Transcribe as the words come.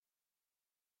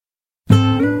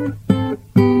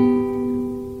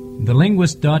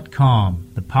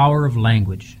TheLinguist.com, the power of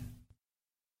language.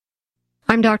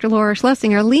 I'm Dr. Laura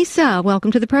Schlesinger. Lisa,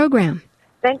 welcome to the program.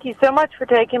 Thank you so much for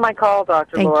taking my call,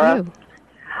 Dr. Laura. Thank you.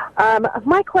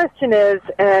 My question is,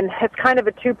 and it's kind of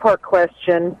a two-part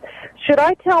question, should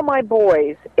I tell my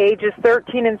boys, ages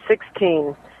 13 and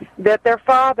 16, that their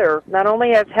father not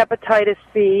only has hepatitis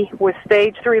C with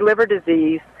stage 3 liver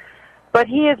disease, but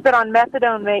he has been on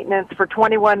methadone maintenance for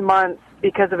 21 months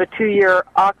because of a 2-year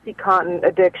OxyContin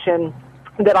addiction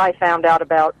that I found out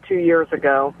about 2 years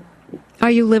ago?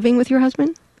 Are you living with your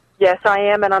husband? Yes, I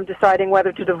am, and I'm deciding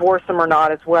whether to divorce him or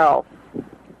not as well.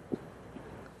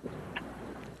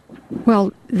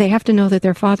 Well, they have to know that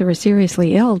their father is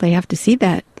seriously ill. They have to see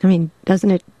that. I mean,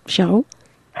 doesn't it show?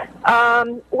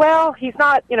 Well, he's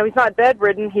not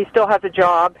bedridden. He still has a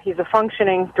job. He's a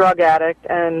functioning drug addict,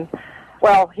 and,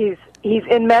 well, he's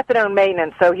in methadone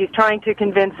maintenance, so he's trying to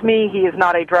convince me he is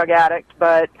not a drug addict,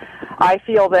 but I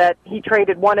feel that he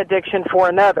traded one addiction for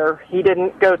another. He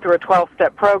didn't go through a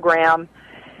 12-step program,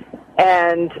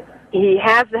 and he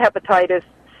has the hepatitis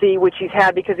C, which he's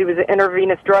had because he was an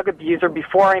intravenous drug abuser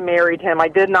before I married him. I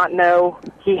did not know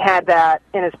he had that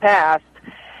in his past.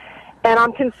 And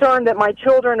I'm concerned that my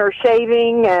children are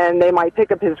shaving and they might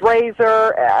pick up his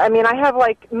razor. I mean, I have,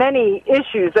 many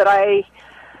issues that I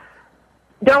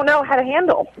don't know how to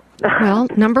handle. Well,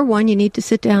 number one, you need to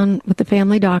sit down with the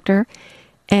family doctor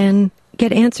and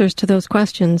get answers to those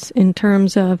questions in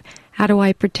terms of how do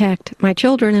I protect my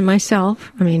children and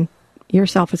myself. I mean,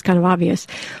 yourself is kind of obvious,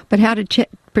 but how to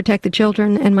protect the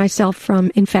children and myself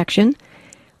from infection.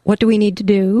 What do we need to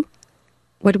do?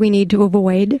 What do we need to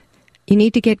avoid? You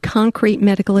need to get concrete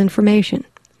medical information.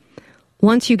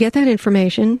 Once you get that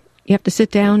information, you have to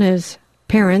sit down as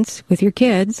parents with your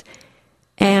kids,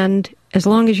 and as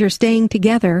long as you're staying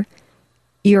together,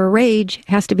 your rage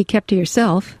has to be kept to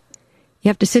yourself. You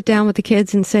have to sit down with the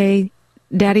kids and say,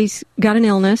 Daddy's got an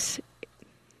illness.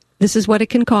 This is what it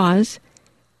can cause.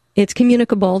 It's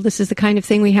communicable. This is the kind of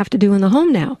thing we have to do in the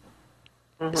home now.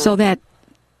 Mm-hmm. So that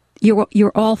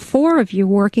you're all four of you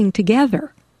working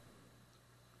together.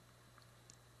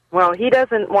 Well, he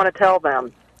doesn't want to tell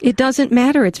them. It doesn't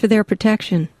matter. It's for their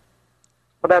protection.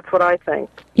 Well, that's what I think.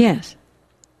 Yes.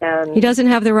 And he doesn't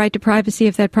have the right to privacy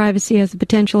if that privacy has the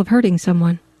potential of hurting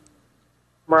someone.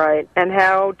 Right. And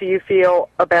how do you feel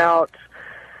about,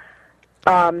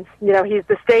 he's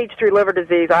the stage 3 liver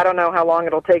disease. I don't know how long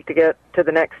it'll take to get to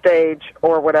the next stage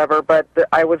or whatever, but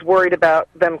I was worried about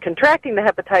them contracting the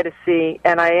hepatitis C,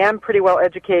 and I am pretty well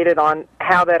educated on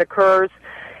how that occurs.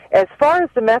 As far as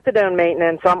the methadone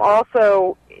maintenance, I'm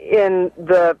also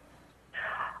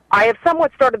I have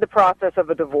somewhat started the process of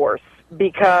a divorce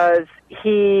because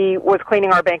he was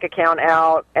cleaning our bank account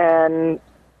out and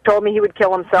told me he would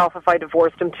kill himself if I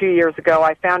divorced him 2 years ago.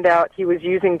 I found out he was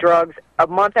using drugs a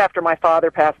month after my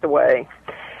father passed away.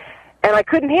 And I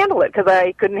couldn't handle it because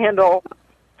I couldn't handle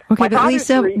Okay, but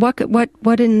Lisa,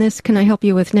 what in this can I help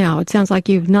you with now? It sounds like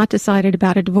you've not decided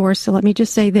about a divorce, so let me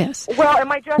just say this. Well, am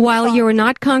I just While you're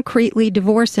not concretely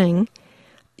divorcing,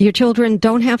 your children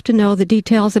don't have to know the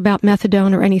details about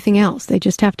methadone or anything else. They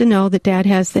just have to know that Dad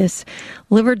has this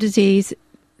liver disease.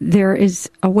 There is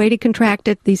a way to contract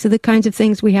it. These are the kinds of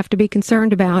things we have to be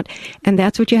concerned about, and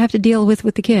that's what you have to deal with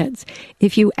the kids.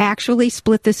 If you actually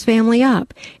split this family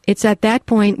up, it's at that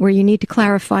point where you need to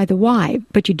clarify the why,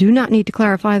 but you do not need to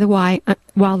clarify the why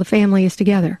while the family is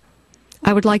together.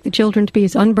 I would like the children to be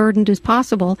as unburdened as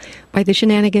possible by the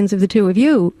shenanigans of the two of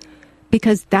you,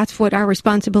 because that's what our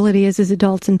responsibility is as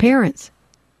adults and parents.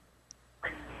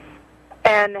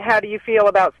 And how do you feel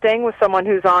about staying with someone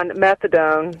who's on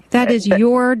methadone? That is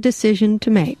your decision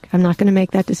to make. I'm not going to make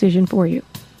that decision for you.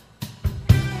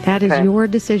 That is your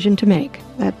decision to make.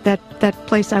 That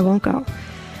place I won't go.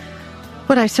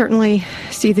 But I certainly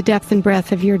see the depth and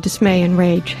breadth of your dismay and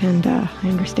rage, and I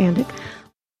understand it.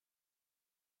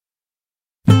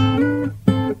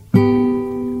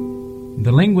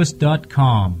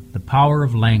 TheLinguist.com, the power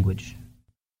of language.